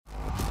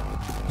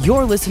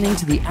You're listening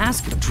to the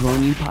Ask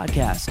Drone U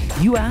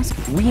podcast. You ask,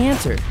 we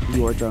answer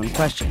your drone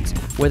questions.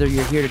 Whether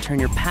you're here to turn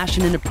your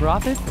passion into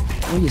profit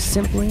or you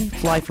simply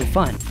fly for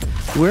fun,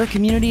 we're a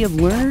community of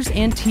learners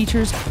and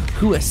teachers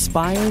who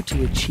aspire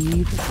to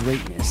achieve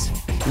greatness.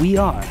 We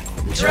are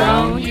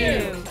Drone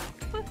U.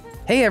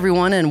 Hey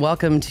everyone, and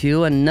welcome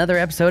to another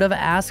episode of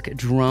Ask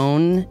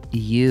Drone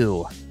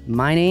U.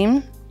 My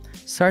name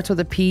starts with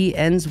a P,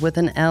 ends with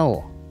an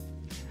L.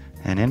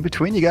 And in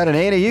between, you got an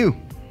A and a U,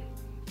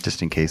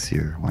 just in case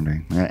you're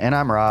wondering. And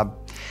I'm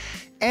Rob,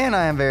 and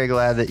I am very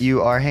glad that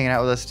you are hanging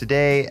out with us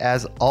today.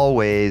 As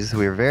always,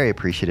 we are very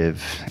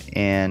appreciative,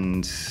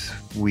 and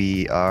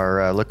we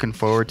are looking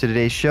forward to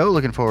today's show,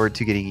 looking forward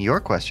to getting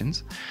your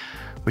questions,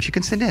 which you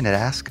can send in at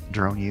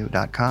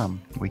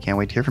askdroneu.com. We can't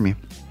wait to hear from you.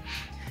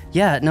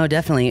 Yeah, no,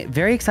 definitely.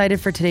 Very excited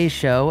for today's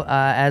show,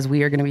 as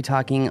we are going to be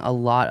talking a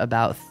lot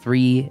about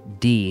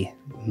 3D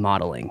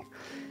modeling.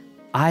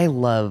 I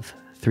love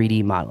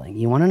 3D modeling.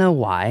 You want to know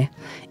why?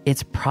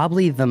 It's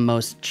probably the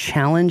most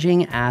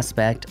challenging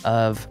aspect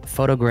of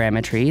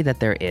photogrammetry that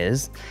there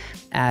is,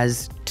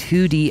 as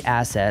 2D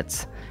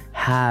assets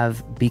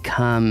have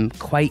become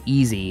quite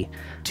easy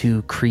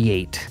to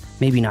create.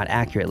 Maybe not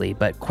accurately,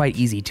 but quite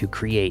easy to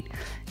create.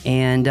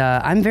 And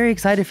I'm very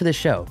excited for this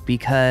show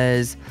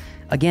because,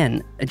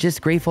 again,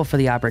 just grateful for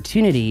the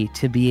opportunity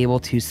to be able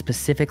to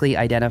specifically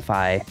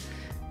identify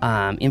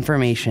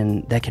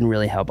information that can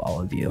really help all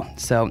of you.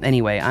 So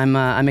anyway,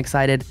 I'm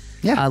excited.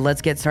 Yeah.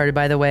 Let's get started.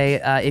 By the way,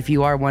 if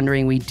you are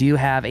wondering, we do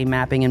have a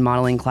mapping and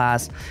modeling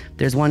class.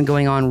 There's one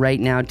going on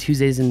right now,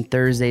 Tuesdays and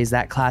Thursdays.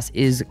 That class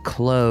is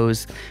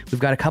closed. We've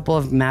got a couple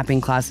of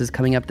mapping classes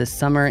coming up this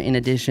summer, in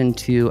addition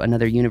to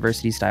another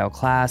university-style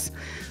class.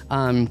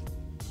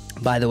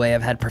 By the way,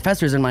 I've had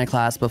professors in my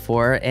class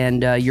before,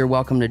 and you're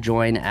welcome to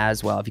join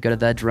as well. If you go to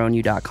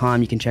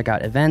thedroneu.com, you can check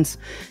out events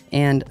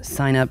and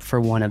sign up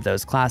for one of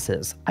those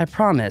classes. I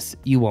promise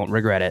you won't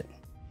regret it.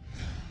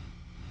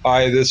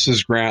 Hi, this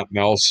is Grant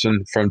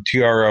Nelson from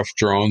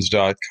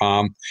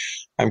trfdrones.com.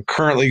 I'm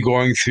currently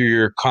going through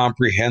your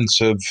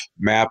comprehensive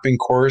mapping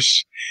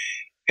course,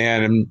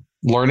 and I'm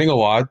learning a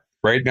lot.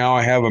 Right now,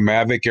 I have a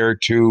Mavic Air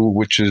 2,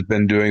 which has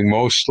been doing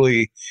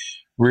mostly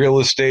real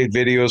estate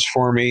videos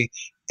for me,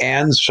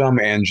 and some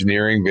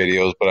engineering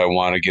videos, but I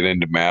want to get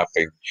into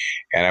mapping.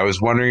 And I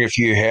was wondering if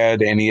you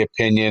had any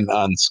opinion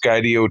on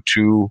Skydio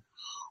 2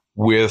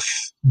 with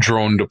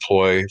drone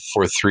deploy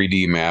for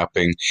 3D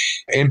mapping,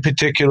 in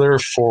particular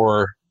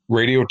for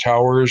radio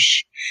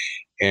towers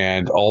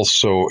and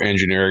also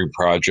engineering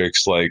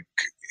projects like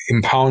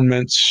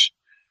impoundments,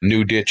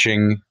 new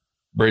ditching,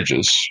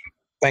 bridges.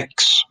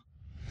 Thanks.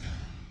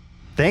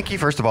 Thank you,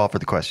 first of all, for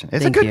the question.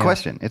 It's Thank a good you.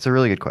 question. It's a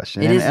really good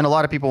question. And a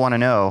lot of people want to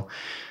know.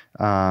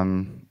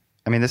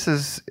 I mean, this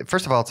is,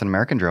 first of all, it's an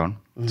American drone,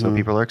 so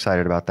people are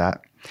excited about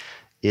that.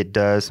 It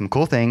does some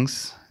cool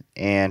things,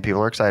 and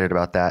people are excited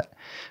about that.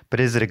 But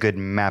is it a good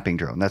mapping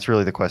drone? That's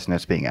really the question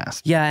that's being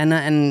asked. Yeah,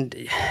 and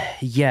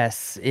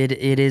yes, it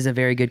is a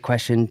very good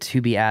question to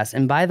be asked.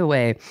 And by the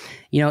way,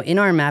 you know, in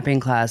our mapping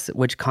class,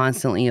 which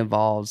constantly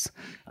evolves,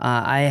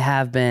 I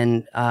have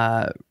been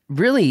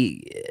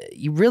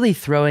really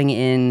throwing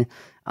in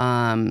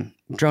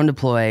drone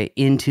deploy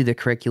into the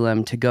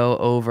curriculum to go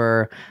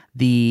over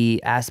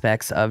the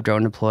aspects of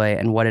drone deploy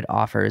and what it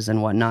offers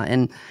and whatnot.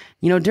 And,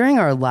 you know, during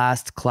our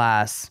last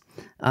class,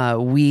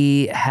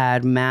 we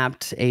had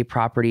mapped a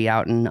property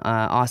out in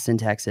Austin,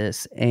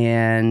 Texas,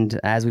 and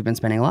as we've been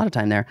spending a lot of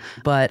time there.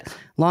 But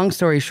long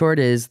story short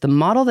is the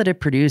model that it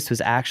produced was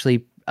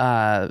actually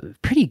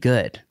pretty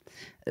good.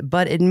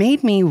 But it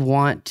made me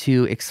want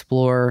to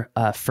explore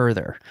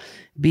further.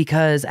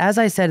 Because as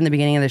I said in the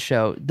beginning of the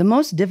show, the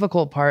most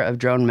difficult part of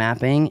drone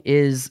mapping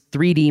is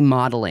 3D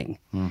modeling,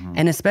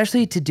 and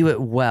especially to do it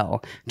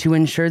well, to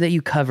ensure that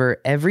you cover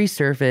every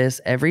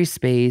surface, every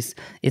space,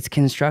 it's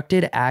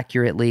constructed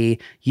accurately,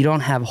 you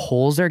don't have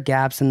holes or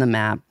gaps in the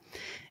map.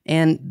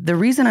 And the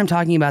reason I'm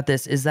talking about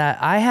this is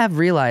that I have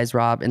realized,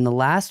 Rob, in the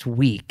last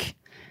week,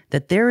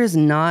 that there is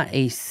not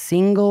a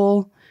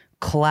single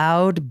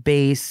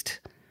cloud-based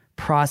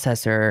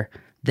processor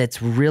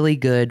that's really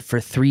good for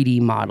 3D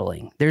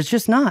modeling. There's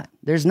just not.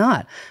 There's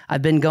not.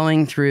 I've been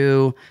going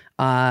through,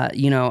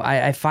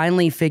 I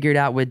finally figured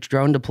out with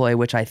drone deploy,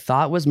 which I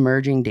thought was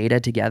merging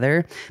data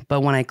together.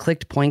 But when I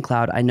clicked point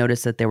cloud, I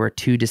noticed that there were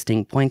two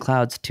distinct point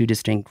clouds, two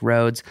distinct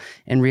roads,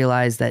 and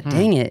realized that,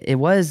 dang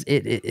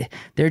it,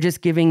 they're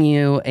just giving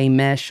you a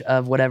mesh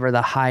of whatever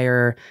the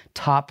higher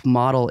top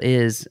model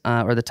is,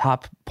 or the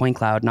top point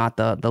cloud, not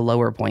the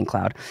lower point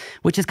cloud,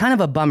 which is kind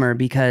of a bummer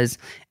because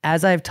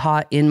as I've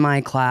taught in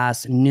my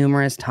class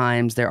numerous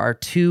times, there are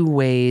two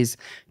ways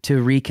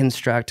to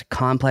reconstruct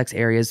complex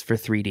areas for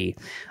 3D.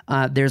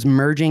 There's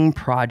merging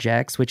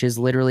projects, which is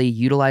literally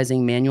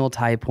utilizing manual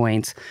tie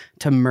points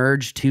to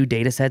merge two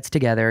data sets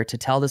together to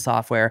tell the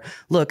software,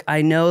 look,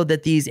 I know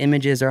that these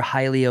images are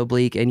highly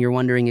oblique and you're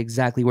wondering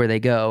exactly where they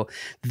go.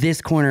 This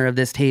corner of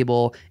this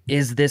table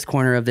is this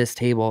corner of this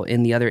table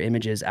in the other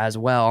images as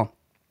well.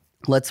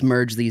 Let's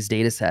merge these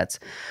data sets.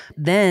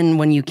 Then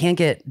when you can't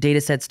get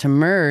data sets to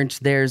merge,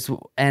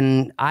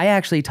 and I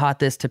actually taught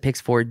this to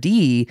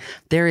Pix4D,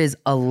 there is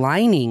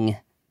aligning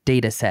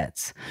data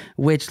sets,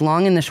 which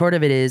long and the short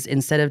of it is,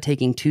 instead of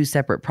taking 2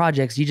 separate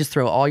projects, you just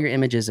throw all your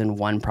images in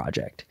one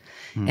project.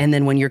 And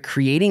then when you're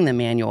creating the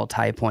manual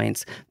tie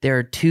points, there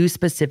are 2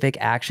 specific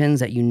actions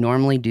that you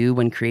normally do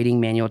when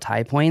creating manual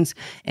tie points,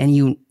 and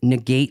you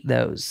negate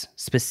those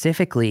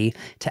specifically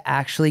to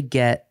actually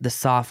get the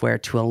software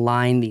to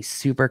align these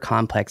super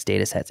complex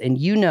data sets. And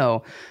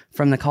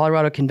from the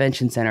Colorado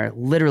Convention Center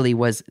literally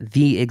was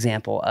the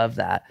example of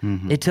that.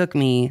 It took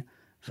me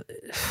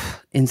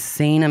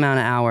insane amount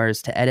of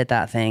hours to edit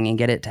that thing and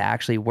get it to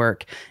actually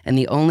work. And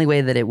the only way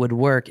that it would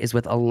work is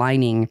with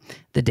aligning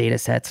the data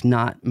sets,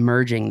 not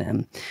merging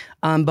them.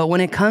 But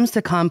when it comes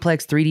to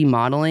complex 3D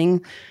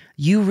modeling,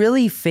 you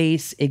really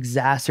face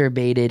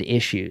exacerbated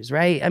issues,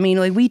 right? I mean,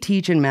 like we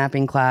teach in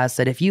mapping class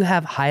that if you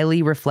have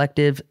highly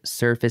reflective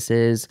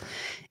surfaces,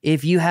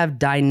 if you have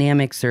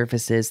dynamic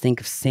surfaces, think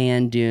of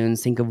sand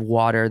dunes, think of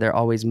water, they're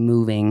always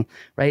moving,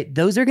 right?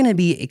 Those are going to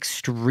be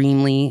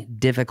extremely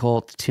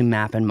difficult to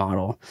map and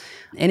model.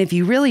 And if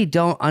you really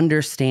don't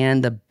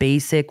understand the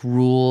basic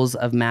rules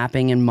of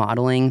mapping and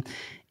modeling,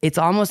 it's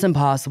almost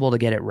impossible to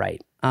get it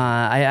right.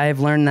 I've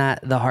learned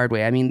that the hard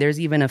way. I mean,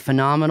 there's even a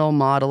phenomenal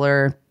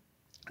modeler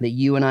that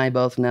you and I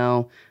both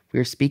know, we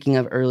were speaking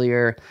of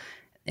earlier,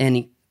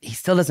 and he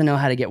still doesn't know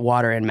how to get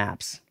water in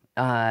maps.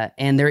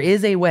 And there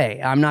is a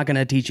way. I'm not going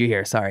to teach you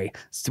here. Sorry.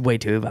 It's way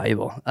too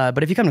valuable.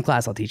 But if you come to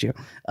class, I'll teach you.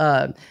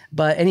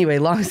 But anyway,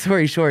 long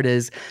story short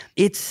is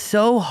it's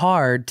so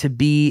hard to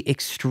be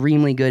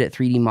extremely good at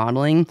 3D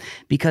modeling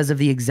because of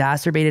the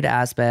exacerbated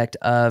aspect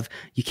of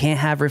you can't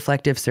have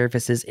reflective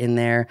surfaces in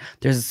there.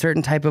 There's a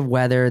certain type of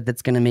weather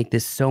that's going to make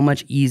this so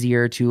much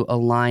easier to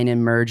align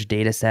and merge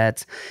data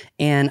sets.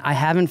 And I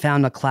haven't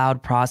found a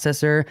cloud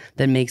processor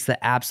that makes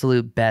the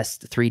absolute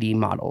best 3D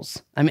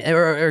models. I mean,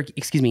 or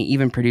excuse me,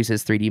 even produces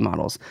 3D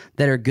models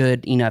that are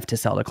good enough to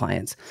sell to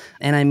clients.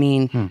 And I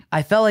mean,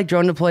 I felt like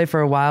Drone Deploy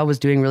for a while was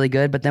doing really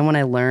good, but then when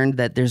I learned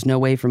that there's no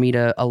way for me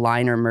to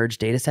align or merge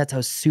data sets, I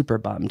was super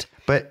bummed.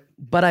 But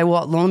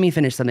let me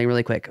finish something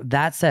really quick.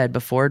 That said,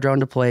 before Drone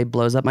Deploy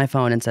blows up my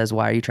phone and says,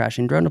 why are you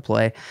trashing Drone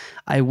Deploy?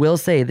 I will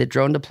say that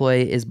Drone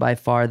Deploy is by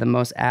far the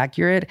most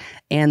accurate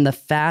and the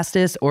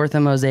fastest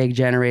orthomosaic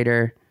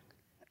generator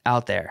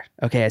out there.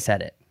 Okay, I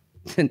said it.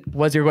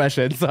 What's your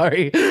question?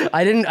 Sorry.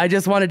 I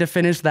just wanted to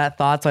finish that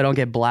thought so I don't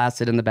get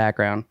blasted in the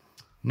background.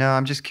 No,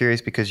 I'm just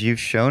curious because you've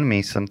shown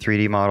me some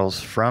 3D models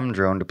from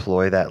Drone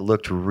Deploy that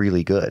looked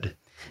really good.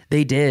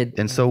 They did.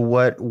 And so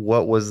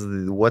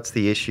what's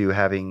the issue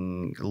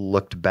having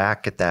looked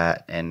back at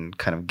that and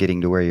kind of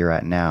getting to where you're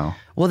at now?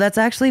 Well, that's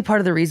actually part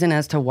of the reason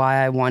as to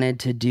why I wanted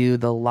to do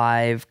the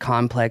live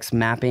complex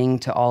mapping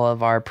to all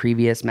of our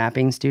previous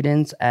mapping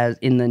students as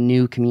in the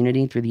new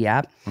community through the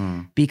app,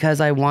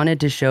 because I wanted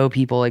to show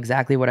people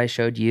exactly what I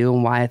showed you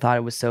and why I thought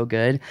it was so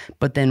good,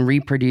 but then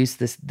reproduce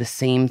the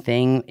same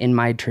thing in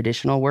my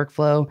traditional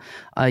workflow,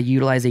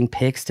 utilizing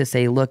Pix to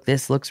say, look,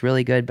 this looks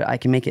really good, but I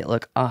can make it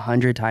look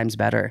 100 times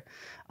better.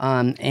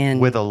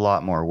 And with a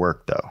lot more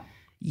work though.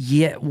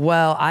 Yeah,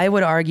 well, I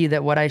would argue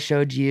that what I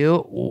showed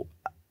you,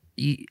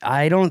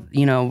 I don't,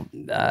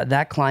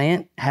 that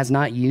client has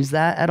not used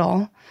that at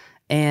all.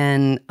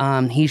 And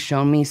he's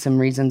shown me some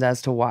reasons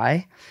as to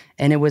why.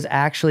 And it was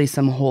actually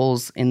some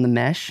holes in the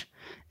mesh.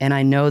 And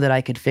I know that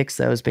I could fix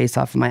those based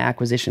off of my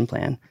acquisition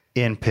plan.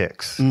 In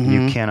Pix.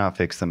 You cannot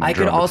fix them in I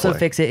Drone could also Deploy.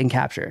 fix it in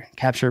Capture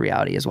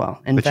Reality as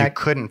well. In but fact,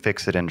 you couldn't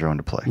fix it in Drone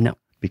Deploy. No.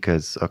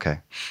 Because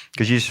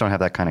you just don't have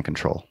that kind of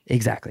control.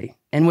 Exactly.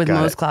 And with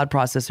most cloud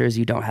processors,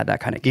 you don't have that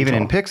kind of control. Even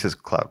in Pix's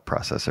cloud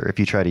processor, if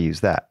you try to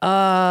use that.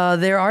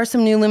 There are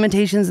some new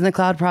limitations in the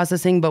cloud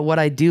processing, but what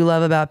I do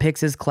love about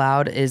Pix's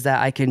cloud is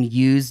that I can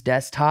use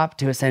desktop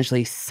to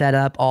essentially set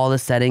up all the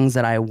settings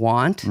that I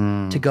want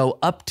to go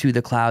up to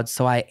the cloud,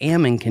 so I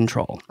am in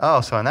control.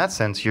 Oh, so in that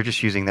sense, you're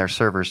just using their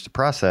servers to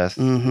process,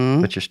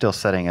 but you're still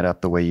setting it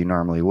up the way you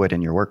normally would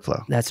in your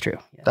workflow. That's true.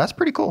 Yeah. That's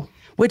pretty cool.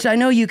 Which I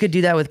know you could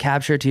do that with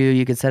Capture too.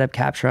 You could set up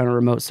Capture on a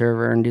remote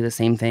server and do the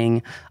same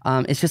thing.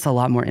 It's just a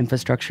lot more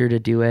infrastructure to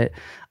do it.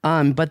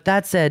 But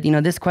that said,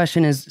 this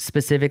question is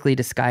specifically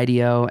to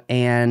Skydio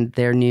and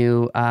their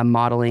new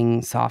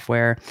modeling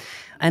software.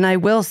 And I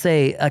will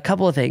say a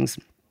couple of things.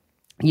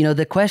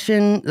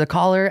 The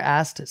caller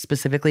asked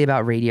specifically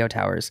about radio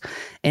towers,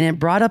 and it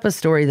brought up a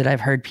story that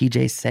I've heard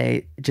PJ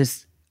say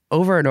just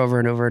over and over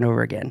and over and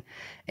over again.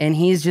 And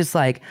he's just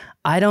like,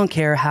 I don't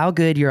care how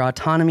good your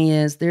autonomy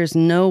is. There's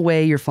no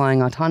way you're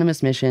flying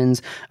autonomous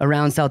missions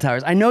around cell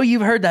towers. I know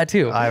you've heard that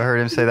too. I've heard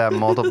him say that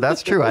multiple.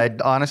 That's true. I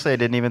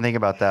didn't even think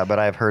about that, but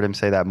I've heard him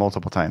say that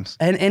multiple times.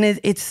 And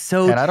it's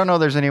so. And I don't know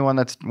there's anyone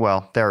that's,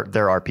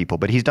 there are people,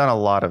 but he's done a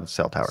lot of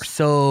cell towers.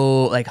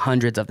 So like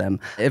hundreds of them,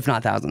 if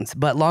not thousands.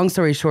 But long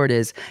story short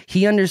is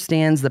he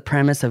understands the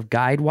premise of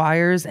guide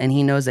wires, and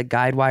he knows that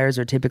guide wires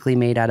are typically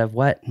made out of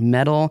what?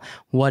 Metal.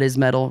 What is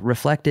metal?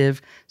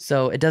 Reflective.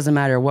 So it doesn't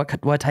matter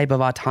what type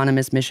of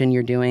autonomous mission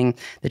you're doing,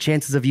 the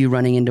chances of you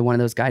running into one of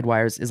those guide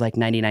wires is like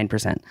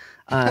 99%.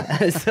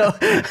 So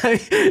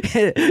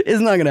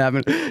it's not going to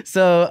happen.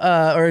 So,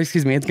 or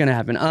excuse me, it's going to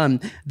happen.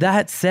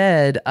 That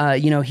said,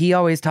 he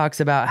always talks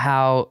about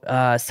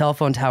how cell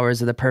phone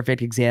towers are the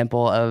perfect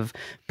example of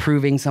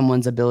proving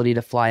someone's ability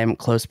to fly in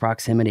close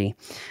proximity.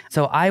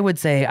 So I would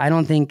say, I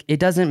don't think it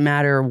doesn't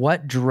matter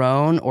what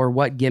drone or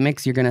what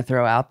gimmicks you're going to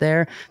throw out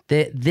there.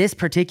 This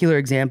particular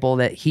example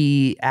that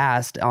he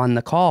asked on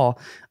the call,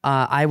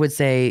 I would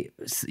say,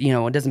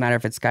 it doesn't matter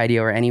if it's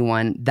Skydio or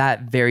anyone,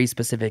 that very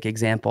specific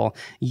example,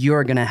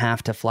 you're going to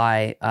have to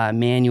fly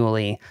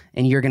manually,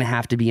 and you're going to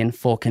have to be in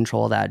full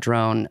control of that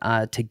drone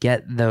to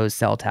get those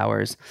cell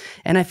towers.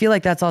 And I feel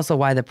like that's also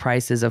why the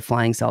prices of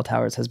flying cell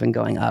towers has been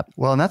going up.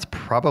 Well, and that's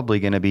probably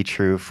going to be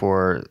true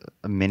for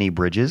mini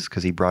bridges,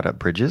 because he brought up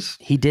bridges.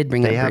 He did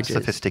bring up bridges. They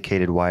have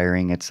sophisticated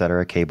wiring, et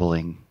cetera,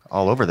 cabling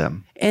all over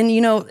them. And,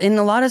 in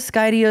a lot of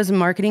Skydio's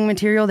marketing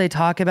material, they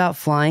talk about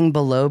flying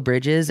below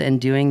bridges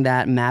and doing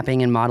that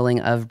mapping and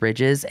modeling of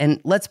bridges. And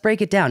let's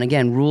break it down.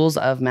 Again, rules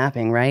of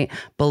mapping, right?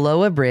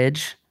 Below a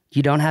bridge,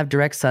 you don't have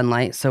direct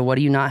sunlight. So what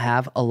do you not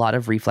have? A lot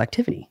of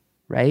reflectivity,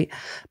 right?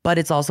 But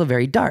it's also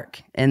very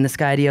dark. And the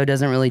Skydio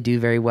doesn't really do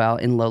very well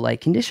in low light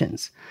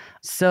conditions.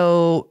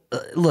 So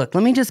look,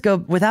 let me just go,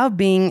 without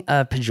being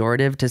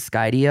pejorative to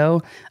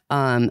Skydio,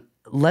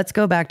 let's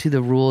go back to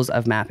the rules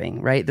of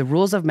mapping, right? The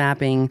rules of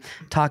mapping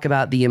talk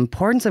about the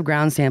importance of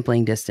ground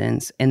sampling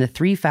distance and the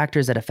 3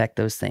 factors that affect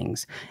those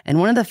things. And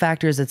one of the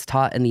factors that's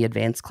taught in the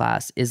advanced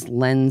class is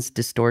lens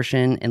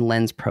distortion and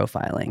lens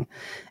profiling.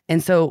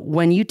 And so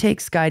when you take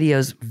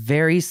Skydio's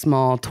very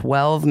small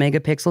 12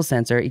 megapixel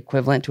sensor,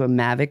 equivalent to a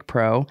Mavic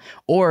Pro,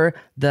 or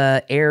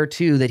the Air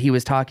 2 that he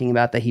was talking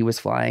about that he was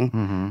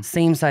flying,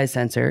 same size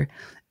sensor,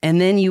 and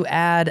then you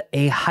add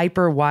a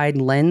hyper wide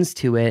lens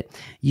to it,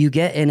 you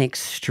get an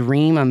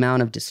extreme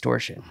amount of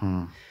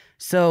distortion.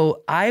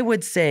 So I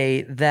would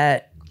say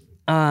that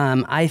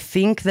I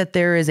think that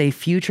there is a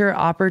future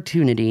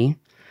opportunity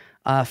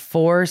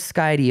for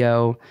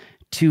Skydio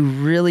to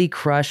really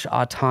crush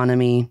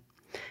autonomy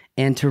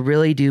and to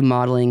really do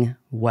modeling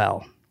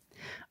well.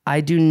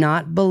 I do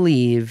not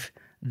believe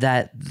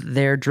that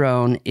their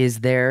drone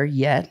is there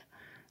yet,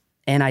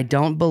 and I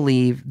don't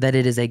believe that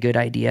it is a good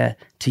idea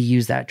to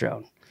use that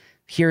drone.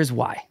 Here's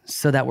why,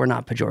 so that we're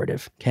not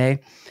pejorative, okay?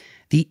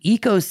 The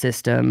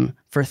ecosystem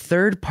for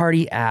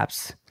third-party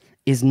apps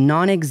is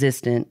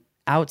non-existent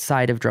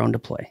outside of Drone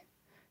Deploy,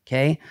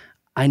 okay?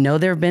 I know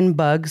there have been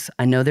bugs.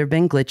 I know there have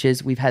been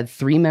glitches. We've had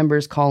 3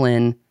 members call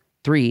in,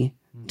 3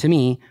 to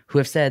me, who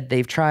have said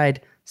they've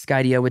tried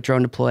Skydio with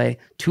Drone Deploy.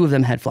 2 of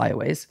them had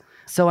flyaways.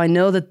 So I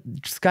know that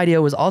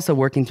Skydio was also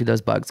working through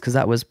those bugs, because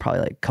that was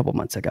probably like a couple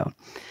months ago.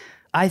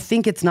 I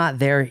think it's not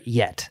there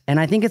yet. And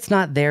I think it's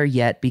not there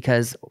yet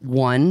because,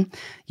 one,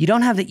 you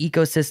don't have the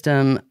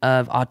ecosystem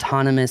of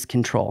autonomous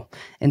control.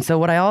 And so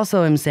what I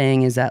also am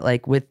saying is that,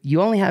 like,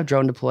 you only have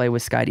Drone Deploy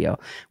with Skydio.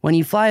 When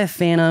you fly a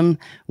Phantom,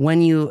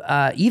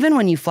 even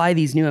when you fly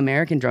these new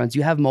American drones,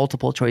 you have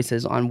multiple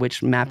choices on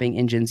which mapping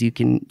engines you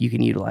can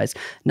utilize.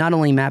 Not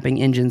only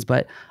mapping engines,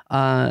 but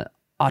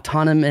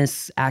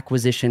autonomous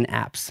acquisition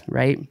apps,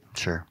 right?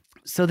 Sure.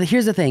 So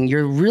here's the thing.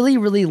 You're really,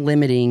 really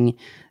limiting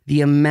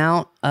the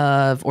amount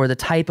of, or the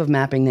type of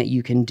mapping that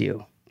you can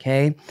do,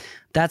 okay?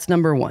 That's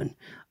number 1.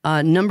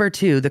 Number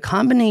 2, the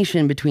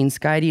combination between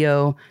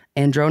Skydio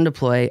and Drone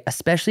Deploy,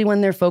 especially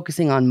when they're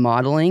focusing on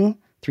modeling,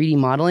 3D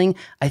modeling,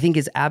 I think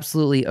is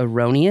absolutely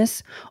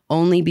erroneous,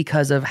 only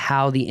because of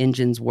how the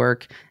engines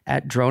work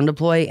at Drone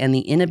Deploy and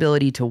the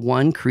inability to,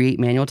 1, create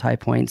manual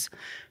type points,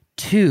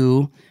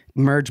 2,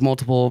 merge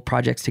multiple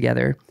projects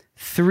together,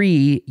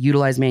 3,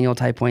 utilize manual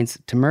type points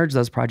to merge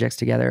those projects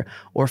together,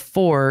 or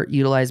 4,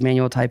 utilize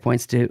manual type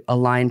points to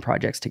align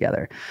projects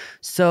together.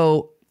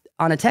 So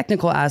on a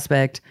technical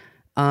aspect,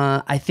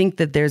 I think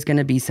that there's going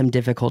to be some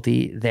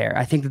difficulty there.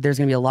 I think that there's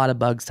going to be a lot of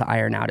bugs to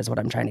iron out is what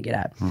I'm trying to get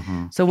at.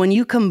 So when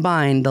you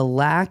combine the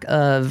lack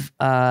of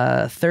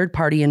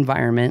third-party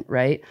environment,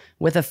 right,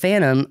 with a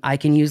Phantom, I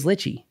can use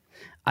Litchi.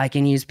 I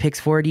can use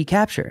Pix4D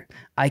capture.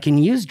 I can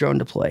use Drone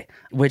Deploy,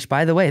 which,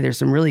 by the way, there's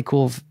some really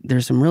cool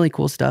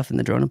stuff in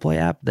the Drone Deploy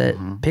app that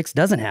Pix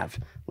doesn't have,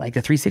 like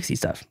the 360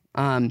 stuff.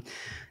 I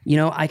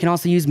can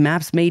also use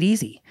Maps Made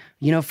Easy.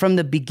 From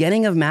the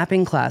beginning of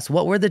mapping class,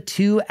 what were the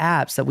 2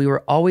 apps that we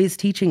were always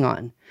teaching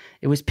on?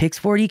 It was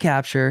Pix4D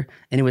capture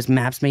and it was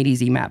Maps Made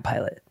Easy Map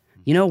Pilot.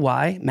 You know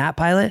why? Map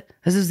Pilot?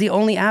 This is the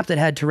only app that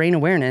had terrain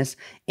awareness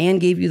and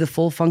gave you the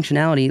full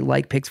functionality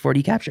like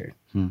Pix4D capture.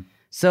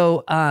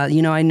 So,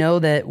 I know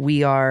that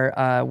we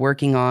are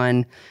working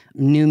on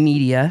new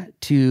media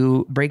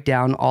to break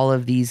down all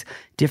of these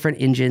different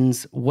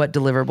engines, what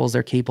deliverables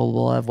they're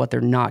capable of, what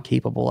they're not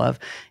capable of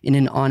in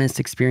an honest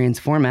experience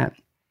format.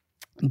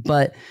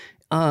 But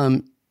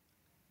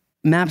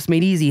Maps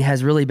Made Easy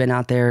has really been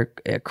out there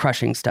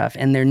crushing stuff.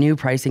 And their new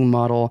pricing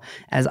model,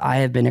 as I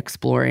have been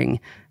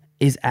exploring,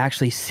 is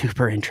actually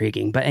super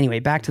intriguing. But anyway,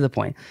 back to the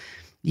point.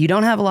 You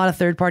don't have a lot of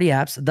third-party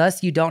apps,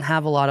 thus you don't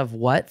have a lot of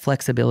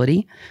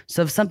flexibility.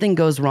 So if something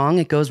goes wrong,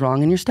 it goes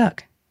wrong and you're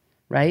stuck,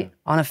 right?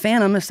 On a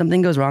Phantom, if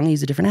something goes wrong, I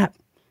use a different app.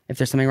 If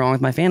there's something wrong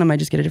with my Phantom, I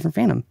just get a different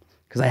Phantom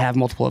because I have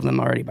multiple of them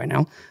already by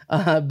now.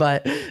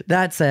 But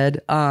that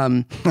said,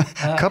 a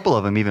couple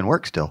of them even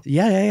work still.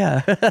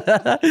 yeah.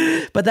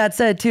 But that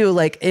said too,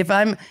 like if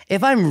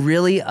I'm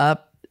really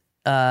up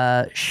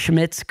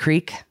Schmitz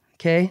Creek,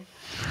 okay?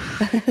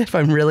 If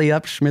I'm really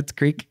up Schmitz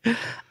Creek,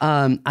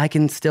 I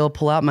can still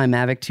pull out my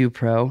Mavic 2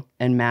 Pro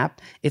and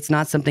map. It's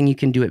not something you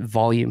can do at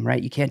volume,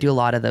 right? You can't do a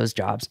lot of those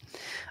jobs.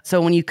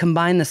 So when you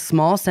combine the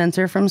small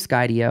sensor from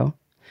Skydio,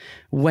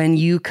 when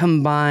you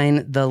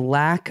combine the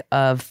lack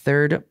of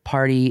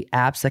third-party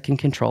apps that can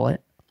control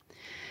it,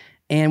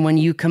 and when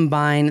you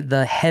combine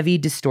the heavy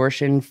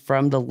distortion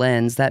from the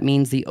lens, that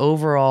means the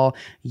overall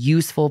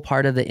useful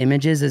part of the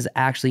images is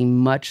actually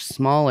much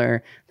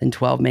smaller than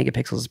 12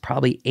 megapixels,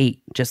 probably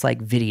 8, just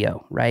like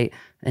video, right?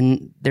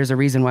 And there's a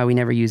reason why we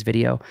never use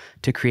video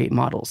to create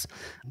models,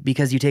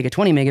 because you take a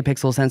 20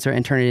 megapixel sensor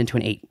and turn it into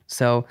an 8.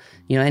 So,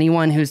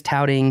 anyone who's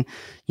touting,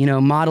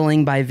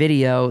 modeling by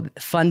video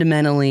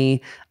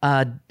fundamentally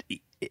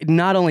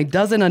not only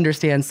doesn't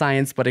understand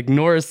science, but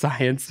ignores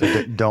science.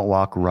 Don't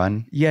walk,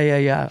 run. Yeah.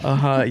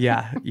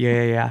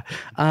 Yeah.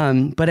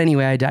 But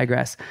anyway, I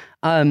digress.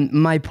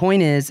 My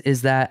point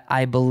is that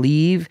I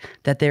believe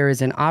that there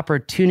is an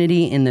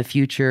opportunity in the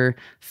future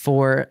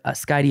for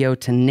Skydio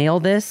to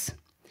nail this.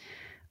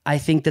 I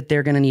think that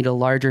they're going to need a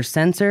larger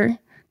sensor.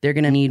 They're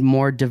going to need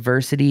more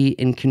diversity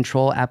in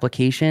control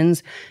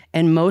applications.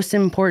 And most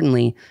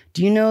importantly,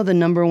 do you know the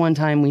number one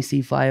time we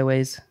see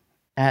flyaways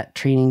at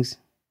trainings?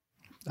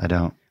 I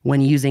don't.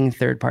 When using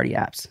third-party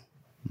apps.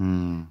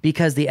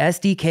 Because the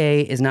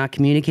SDK is not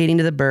communicating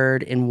to the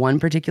bird in one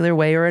particular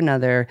way or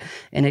another,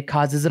 and it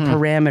causes a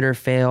parameter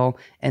fail,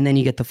 and then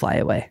you get the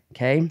flyaway,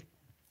 okay?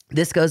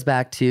 This goes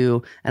back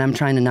to, and I'm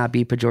trying to not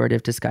be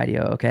pejorative to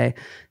Skydio, okay?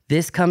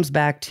 This comes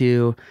back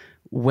to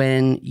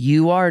when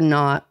you are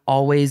not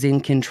always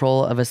in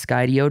control of a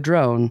Skydio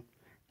drone,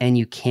 and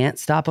you can't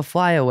stop a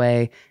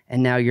flyaway,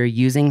 and now you're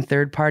using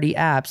third-party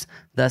apps,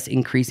 thus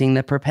increasing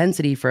the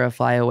propensity for a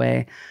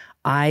flyaway.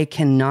 I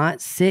cannot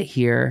sit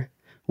here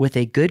with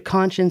a good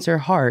conscience or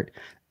heart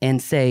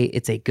and say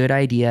it's a good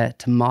idea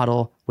to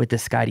model with the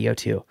Skydio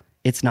 2.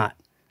 It's not.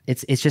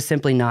 It's just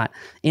simply not.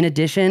 In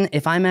addition,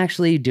 if I'm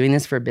actually doing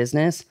this for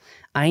business,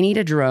 I need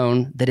a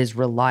drone that is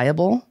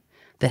reliable,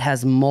 that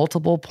has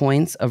multiple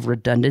points of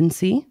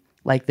redundancy,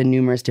 like the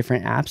numerous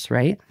different apps,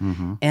 right?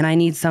 Mm-hmm. And I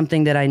need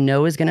something that I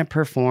know is going to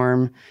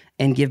perform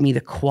and give me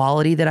the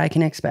quality that I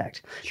can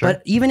expect. Sure.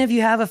 But even if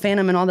you have a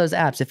Phantom and all those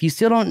apps, if you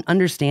still don't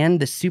understand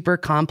the super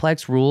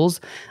complex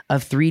rules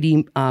of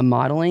 3D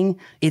modeling,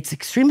 it's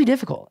extremely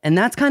difficult. And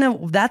that's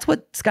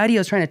what Skydio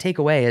is trying to take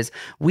away is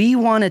we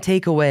want to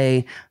take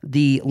away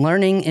the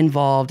learning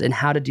involved in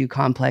how to do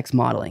complex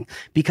modeling,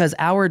 because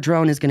our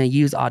drone is going to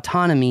use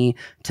autonomy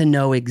to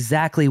know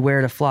exactly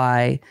where to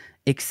fly,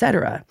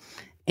 etc.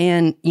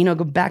 And, go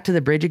back to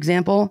the bridge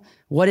example.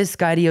 What is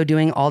Skydio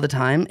doing all the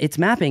time? It's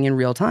mapping in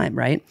real time,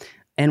 right?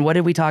 And what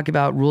did we talk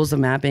about? Rules of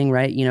mapping,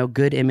 right?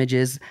 Good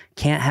images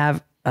can't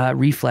have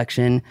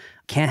reflection,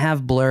 can't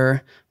have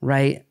blur,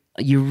 right?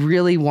 You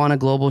really want a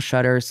global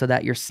shutter so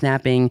that you're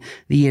snapping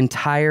the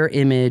entire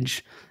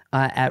image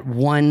at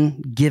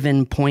one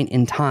given point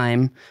in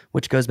time,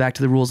 which goes back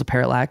to the rules of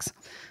parallax.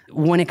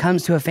 When it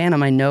comes to a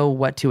Phantom, I know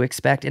what to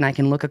expect, and I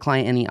can look a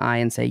client in the eye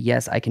and say,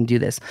 yes, I can do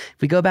this.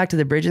 If we go back to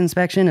the bridge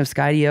inspection of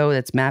Skydio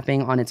that's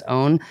mapping on its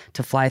own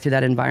to fly through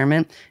that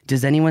environment,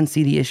 does anyone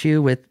see the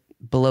issue with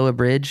below a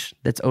bridge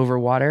that's over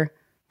water?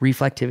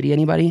 Reflectivity,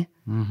 anybody?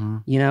 Mm-hmm.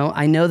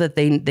 I know that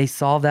they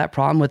solve that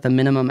problem with the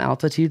minimum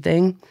altitude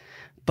thing,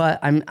 but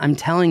I'm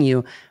telling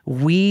you,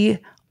 we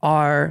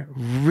are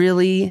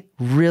really,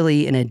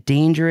 really in a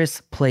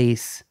dangerous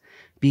place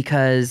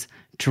because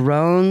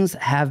drones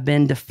have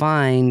been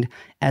defined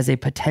as a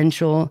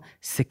potential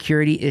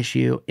security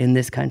issue in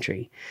this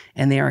country.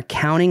 And they are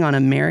counting on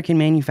American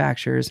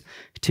manufacturers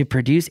to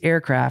produce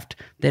aircraft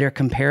that are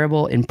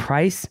comparable in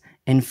price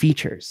and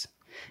features.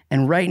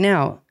 And right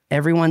now,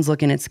 everyone's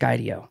looking at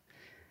Skydio.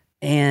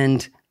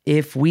 And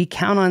if we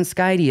count on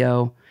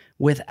Skydio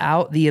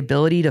without the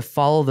ability to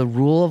follow the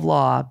rule of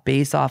law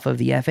based off of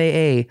the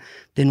FAA,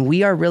 then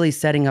we are really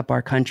setting up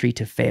our country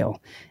to fail.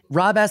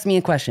 Rob asked me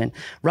a question.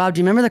 Rob, do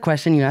you remember the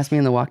question you asked me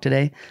in the walk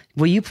today?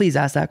 Will you please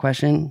ask that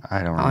question I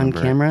don't remember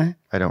on camera?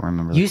 I don't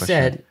remember the you question.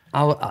 Said,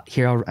 I'll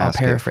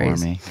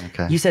paraphrase. It for me.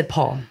 Okay. You said,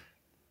 Paul,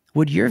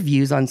 would your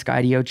views on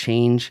Skydio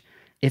change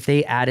if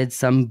they added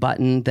some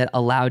button that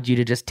allowed you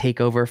to just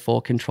take over full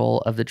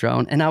control of the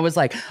drone? And I was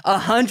like,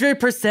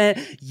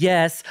 100%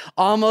 yes,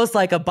 almost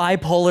like a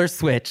bipolar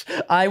switch.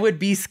 I would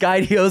be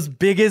Skydio's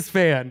biggest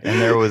fan. And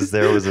there was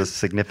a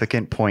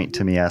significant point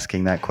to me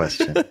asking that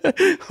question.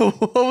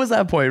 What was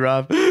that point,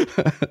 Rob?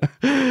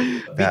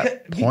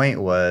 That point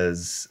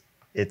was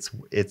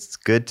it's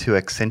good to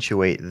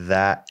accentuate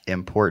that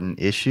important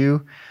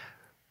issue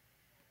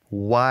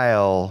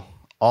while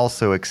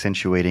also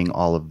accentuating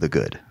all of the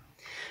good.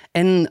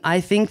 And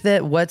I think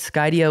that what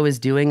Skydio is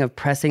doing of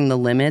pressing the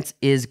limits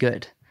is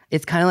good.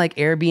 It's kind of like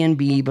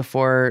Airbnb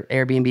before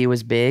Airbnb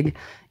was big.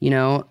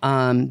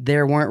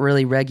 There weren't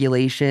really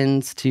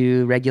regulations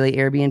to regulate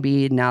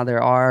Airbnb. Now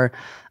there are.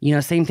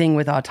 Same thing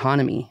with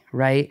autonomy,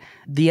 right?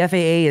 The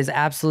FAA is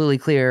absolutely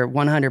clear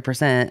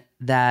 100%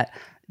 that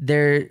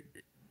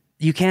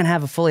you can't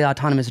have a fully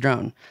autonomous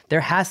drone.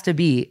 There has to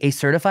be a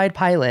certified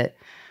pilot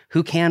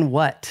who can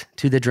what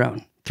to the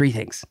drone? 3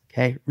 things,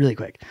 okay? Really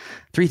quick.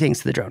 3 things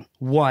to the drone.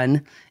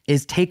 1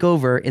 is take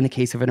over in the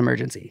case of an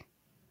emergency,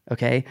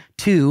 okay?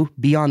 2,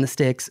 be on the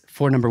sticks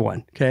for number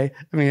 1, okay?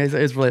 I mean,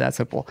 it's really that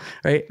simple,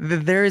 right?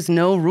 There is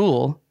no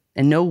rule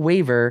and no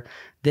waiver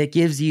that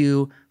gives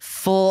you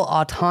full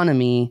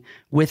autonomy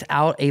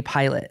without a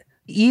pilot.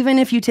 Even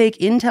if you take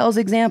Intel's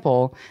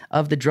example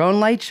of the drone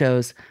light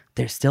shows,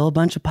 there's still a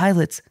bunch of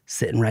pilots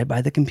sitting right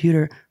by the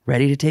computer,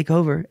 ready to take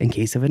over in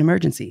case of an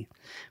emergency.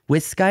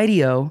 With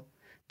Skydio,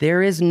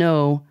 there is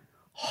no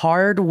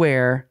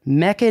hardware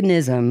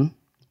mechanism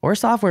or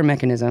software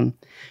mechanism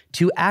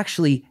to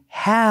actually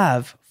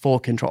have full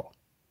control.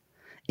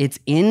 It's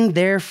in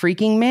their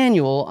freaking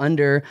manual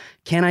under,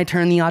 can I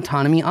turn the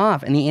autonomy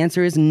off? And the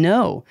answer is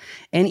no.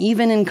 And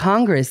even in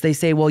Congress, they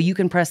say, well, you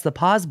can press the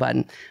pause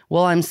button.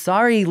 Well, I'm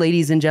sorry,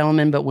 ladies and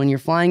gentlemen, but when you're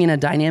flying in a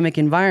dynamic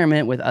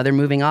environment with other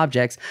moving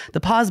objects,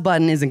 the pause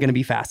button isn't going to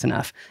be fast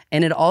enough.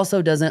 And it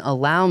also doesn't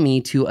allow me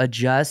to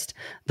adjust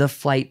the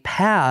flight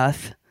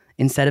path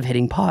instead of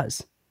hitting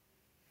pause.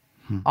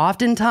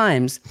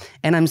 Oftentimes,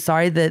 and I'm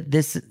sorry that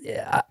this,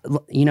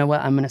 you know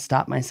what, I'm going to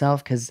stop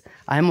myself because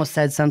I almost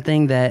said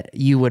something that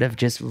you would have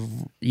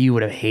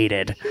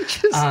hated.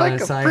 Just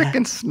like a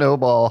freaking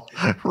snowball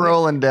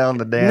rolling down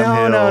the damn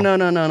hill.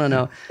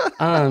 No.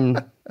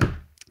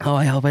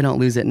 I hope I don't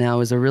lose it now. It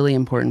was a really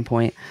important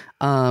point.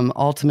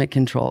 Ultimate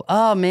control.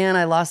 Oh man,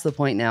 I lost the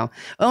point now.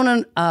 Oh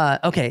no.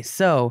 Okay,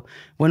 so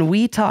when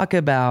we talk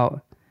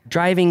about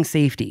driving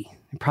safety,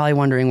 you're probably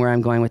wondering where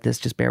I'm going with this.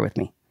 Just bear with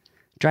me.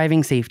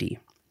 Driving safety.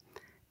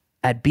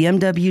 At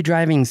BMW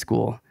driving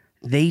school,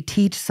 they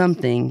teach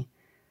something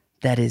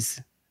that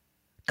is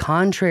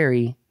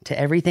contrary to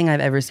everything I've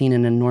ever seen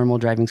in a normal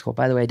driving school.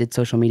 By the way, I did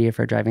social media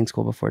for a driving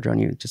school before Drone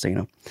U, just so you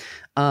know.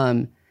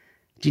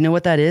 Do you know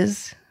what that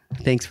is?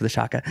 Thanks for the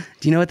shaka.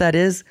 Do you know what that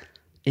is?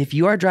 If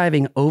you are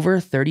driving over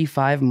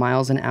 35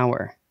 miles an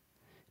hour,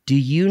 do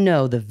you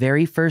know the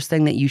very first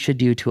thing that you should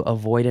do to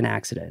avoid an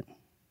accident?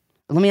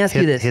 Let me ask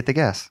you this. Hit the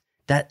gas.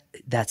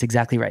 That's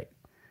exactly right.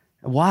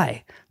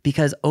 Why?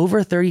 Because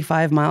over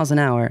 35 miles an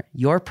hour,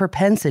 your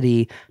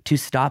propensity to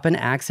stop an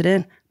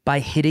accident by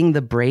hitting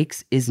the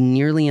brakes is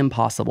nearly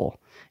impossible.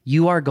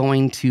 You are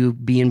going to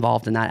be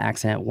involved in that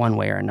accident one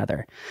way or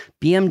another.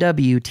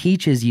 BMW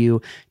teaches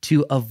you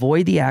to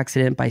avoid the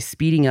accident by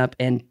speeding up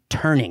and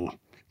turning,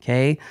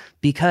 okay?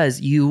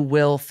 Because you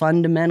will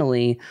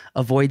fundamentally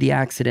avoid the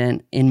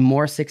accident in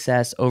more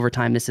success over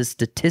time. This is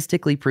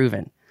statistically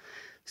proven.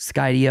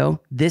 Skydio,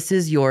 this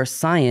is your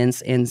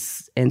science and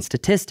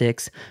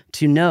statistics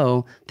to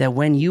know that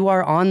when you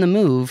are on the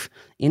move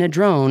in a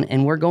drone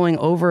and we're going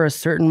over a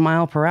certain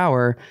mile per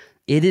hour,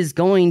 it is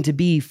going to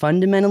be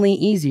fundamentally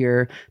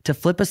easier to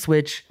flip a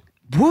switch,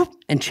 whoop,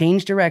 and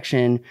change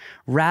direction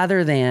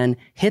rather than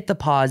hit the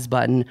pause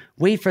button,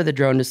 wait for the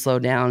drone to slow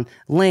down,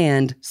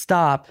 land,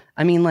 stop.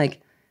 I mean,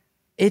 like,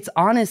 it's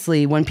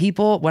honestly, when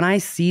I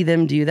see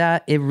them do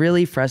that, it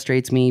really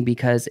frustrates me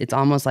because it's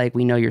almost like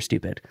we know you're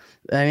stupid.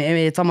 I mean,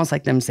 it's almost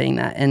like them saying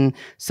that. And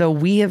so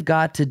we have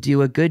got to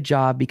do a good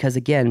job because,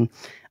 again,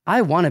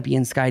 I want to be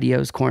in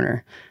Skydio's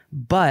corner.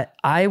 But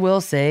I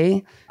will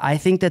say, I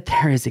think that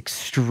there is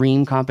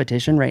extreme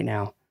competition right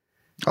now.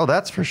 Oh,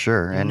 that's for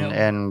sure.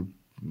 And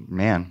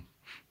man,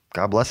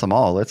 God bless them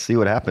all. Let's see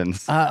what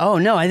happens.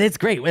 It's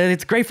great.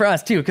 It's great for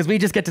us too, because we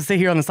just get to sit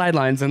here on the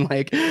sidelines and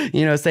say,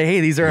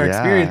 hey, these are our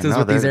experiences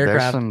with these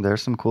aircraft.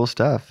 There's some cool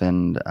stuff,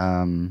 and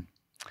I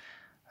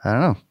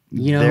don't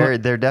know.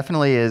 There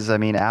definitely is. I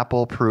mean,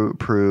 Apple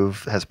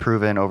has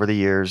proven over the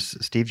years.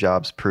 Steve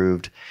Jobs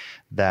proved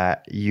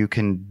that you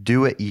can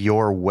do it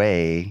your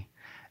way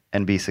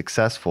and be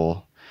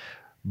successful,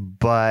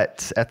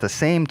 but at the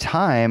same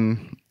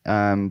time,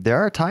 there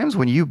are times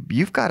when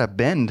you've got to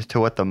bend to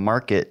what the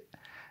market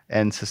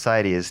and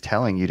society is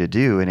telling you to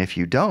do. And if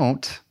you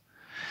don't,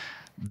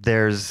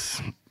 there's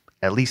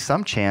at least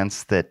some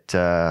chance that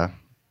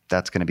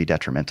that's going to be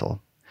detrimental.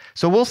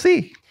 So we'll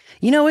see.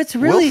 It's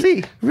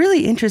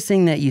really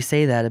interesting that you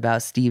say that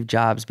about Steve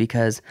Jobs,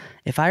 because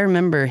if I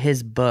remember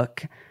his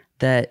book,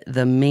 that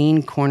the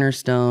main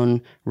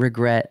cornerstone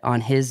regret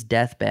on his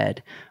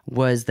deathbed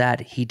was that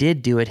he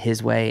did do it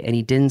his way and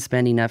he didn't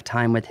spend enough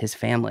time with his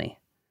family.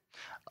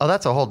 Oh,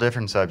 that's a whole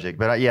different subject.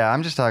 But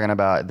I'm just talking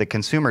about the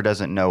consumer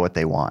doesn't know what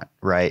they want,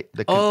 right?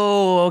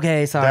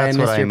 Okay. Sorry, I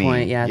missed your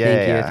point. Yeah,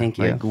 thank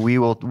you. Like we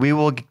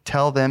will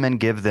tell them and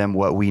give them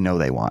what we know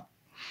they want.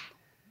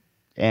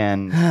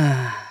 And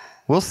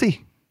we'll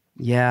see.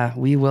 Yeah,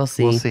 we will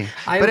see. We'll see.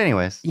 But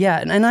anyways.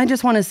 Yeah, and I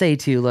just want to say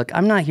too, look,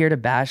 I'm not here to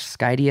bash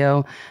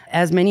Skydio.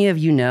 As many of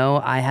you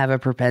know, I have a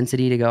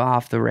propensity to go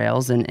off the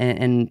rails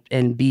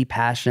and be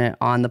passionate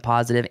on the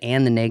positive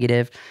and the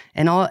negative.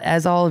 And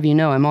as all of you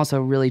know, I'm also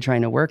really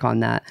trying to work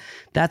on that.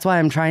 That's why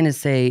I'm trying to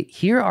say,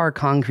 here are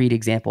concrete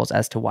examples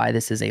as to why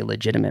this is a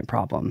legitimate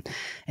problem.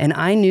 And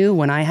I knew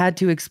when I had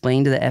to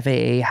explain to the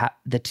FAA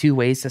the 2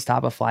 ways to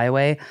stop a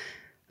flyaway,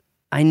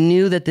 I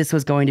knew that this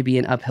was going to be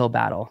an uphill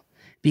battle.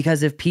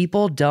 Because if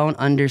people don't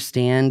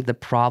understand the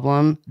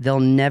problem, they'll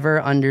never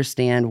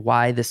understand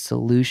why the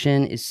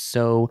solution is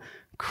so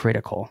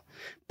critical.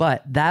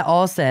 But that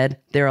all said,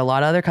 there are a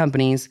lot of other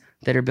companies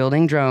that are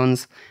building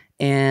drones,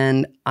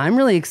 and I'm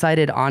really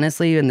excited,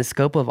 honestly, in the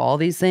scope of all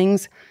these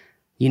things.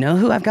 You know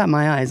who I've got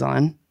my eyes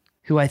on,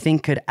 who I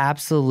think could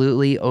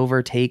absolutely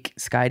overtake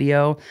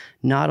Skydio,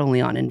 not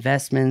only on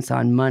investments,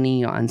 on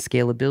money, on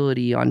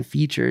scalability, on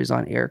features,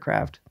 on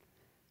aircraft?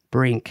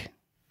 Brink.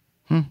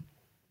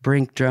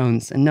 Brink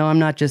drones. And no, I'm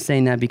not just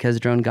saying that because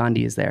Drone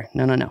Gandhi is there.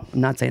 No. I'm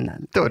not saying that.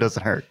 Though it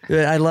doesn't hurt.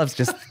 I love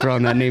just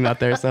throwing that name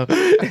out there. So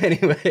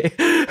anyway,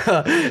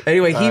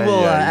 he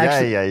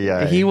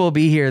will he will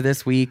be here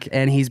this week,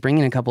 and he's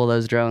bringing a couple of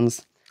those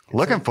drones.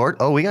 Looking for it.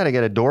 Oh, we got to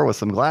get a door with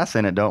some glass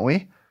in it, don't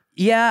we?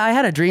 Yeah, I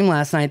had a dream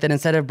last night that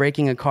instead of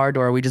breaking a car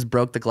door, we just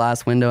broke the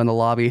glass window in the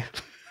lobby.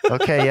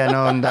 Okay, yeah,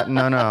 no.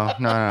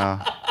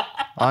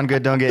 On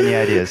good, don't get any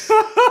ideas.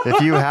 If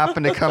you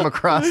happen to come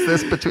across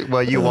this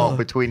you won't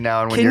between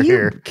now and when you're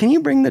here. Can you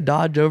bring the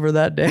Dodge over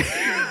that day?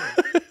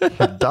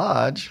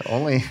 Dodge?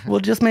 Only. We'll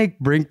just make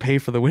Brink pay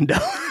for the window.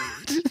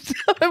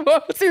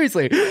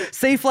 Seriously.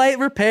 Safe flight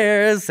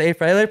repairs.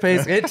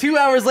 2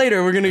 hours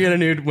later, we're going to get a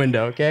new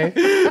window, okay?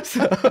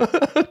 So,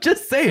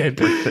 just saying.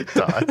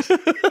 Dodge.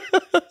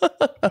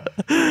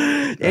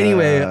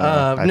 Anyway,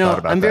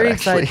 I'm very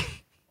excited.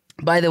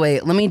 By the way,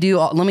 let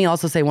me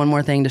also say one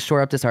more thing to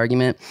shore up this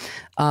argument.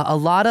 A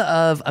lot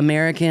of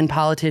American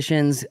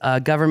politicians,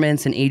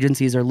 governments, and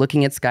agencies are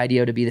looking at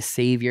Skydio to be the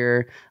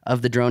savior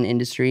of the drone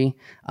industry.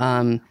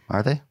 Are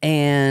they?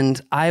 And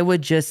I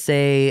would just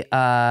say,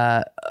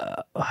 now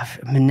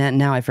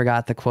I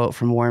forgot the quote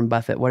from Warren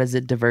Buffett. What is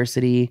it?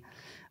 Diversity.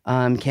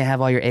 Can't have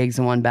all your eggs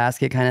in one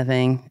basket kind of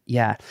thing.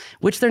 Yeah.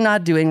 Which they're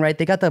not doing, right?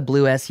 They got the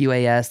blue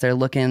SUAS. They're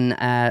looking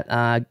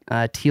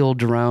at teal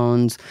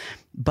drones.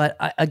 But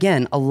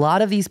again, a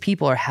lot of these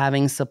people are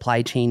having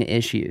supply chain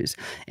issues.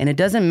 And it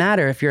doesn't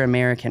matter if you're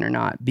American or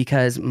not,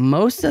 because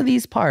most of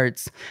these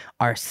parts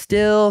are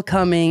still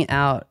coming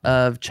out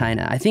of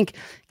China. I think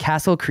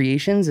Castle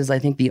Creations is,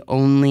 the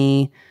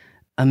only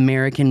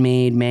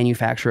American-made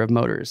manufacturer of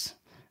motors.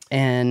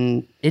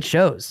 And it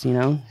shows,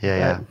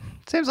 Yeah.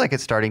 Seems like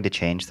it's starting to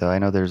change, though. I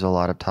know there's a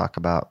lot of talk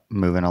about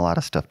moving a lot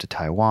of stuff to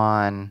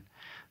Taiwan,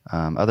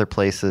 other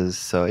places.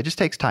 So it just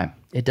takes time.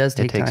 It does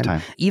take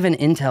time. Even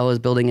Intel is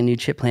building a new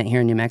chip plant here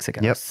in New Mexico.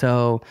 Yep.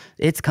 So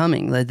it's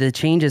coming. The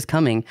change is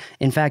coming.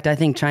 In fact, I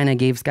think China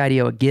gave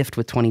Skydio a gift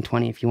with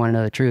 2020, if you want to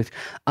know the truth.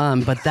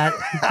 But that,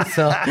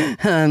 so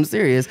I'm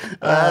serious.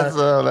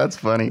 That's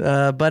funny.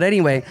 But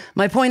anyway,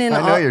 my point I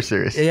know you're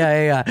serious.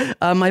 Yeah.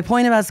 My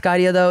point about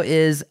Skydio, though,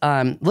 is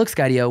look,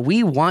 Skydio,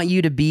 we want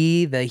you to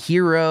be the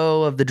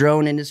hero of the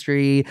drone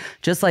industry,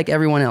 just like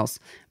everyone else.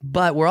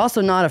 But we're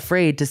also not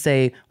afraid to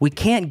say we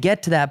can't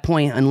get to that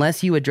point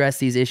unless you address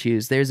these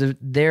issues.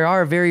 There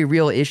are very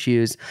real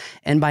issues,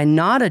 and by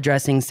not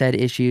addressing said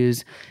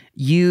issues,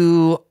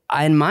 you,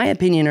 in my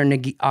opinion,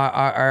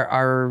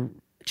 are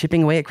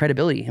chipping away at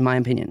credibility. In my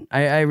opinion,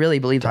 I really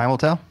believe time will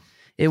tell.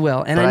 It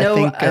will, and but I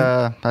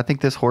know. I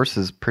think this horse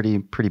is pretty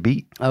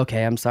beat.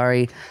 Okay, I'm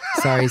sorry,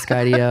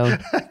 Skydio.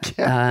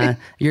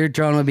 Your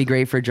drone would be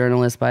great for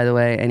journalists, by the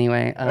way.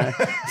 Anyway,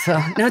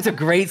 it's a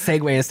great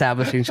segue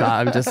establishing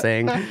shot. I'm just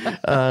saying.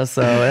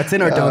 So that's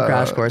in our Don't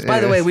Crash course. By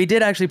the way, we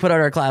did actually put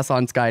out our class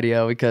on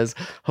Skydio because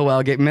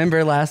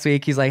remember last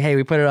week he's like, "Hey,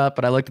 we put it up,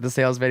 but I looked at the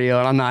sales video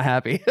and I'm not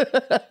happy."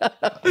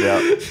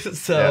 Yeah.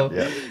 So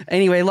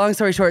anyway, long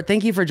story short,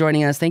 thank you for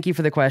joining us. Thank you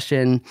for the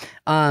question.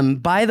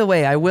 By the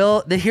way,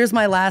 here's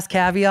my last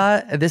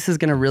caveat. This is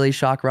going to really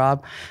shock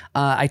Rob.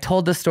 I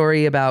told the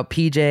story about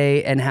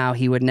PJ and how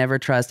he would never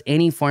trust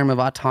any form of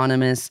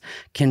autonomous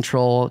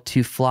control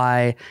to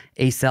fly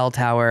a cell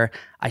tower.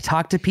 I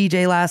talked to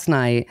PJ last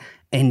night,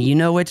 and you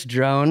know which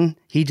drone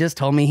he just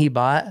told me he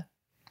bought?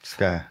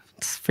 Sky.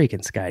 It's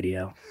freaking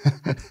Skydio.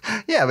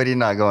 Yeah, but he's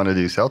not going to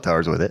do cell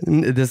towers with it.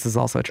 This is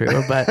also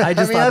true, but I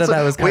just thought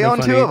that was kind of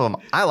funny. We own 2 of them.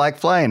 I like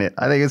flying it.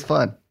 I think it's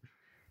fun.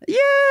 Yeah.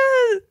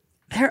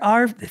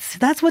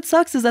 That's what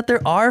sucks, is that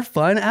there are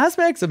fun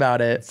aspects about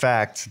it.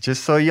 Fact.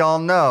 Just so y'all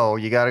know,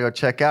 you got to go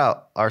check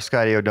out our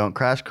Skydio Don't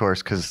Crash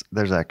course, because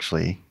there's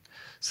actually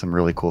some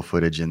really cool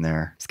footage in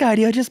there.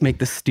 Skydio, just make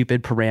the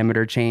stupid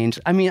parameter change.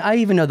 I mean, I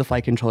even know the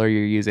flight controller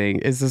you're using.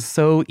 It's just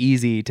so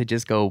easy to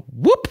just go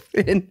whoop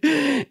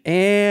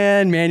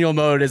and manual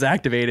mode is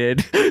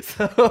activated.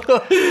 So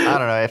I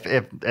don't know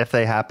if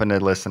they happen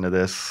to listen to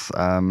this,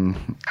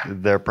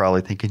 they're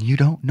probably thinking you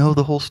don't know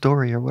the whole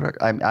story or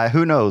whatever.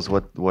 Who knows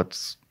what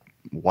the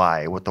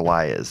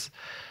why is.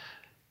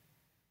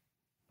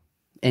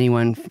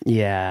 anyone,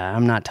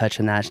 I'm not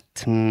touching that.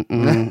 I don't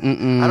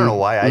know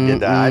why I did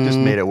that. I just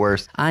made it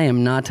worse. I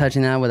am not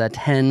touching that with a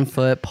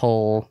 10-foot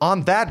pole.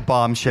 On that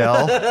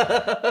bombshell,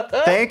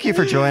 thank you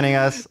for joining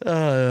us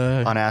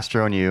on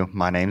Astro and You.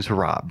 My name's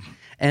Rob.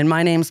 And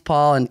my name's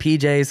Paul, and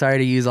PJ, sorry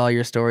to use all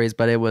your stories,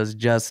 but it was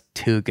just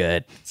too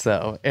good.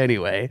 So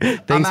anyway,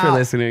 thanks for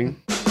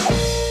listening.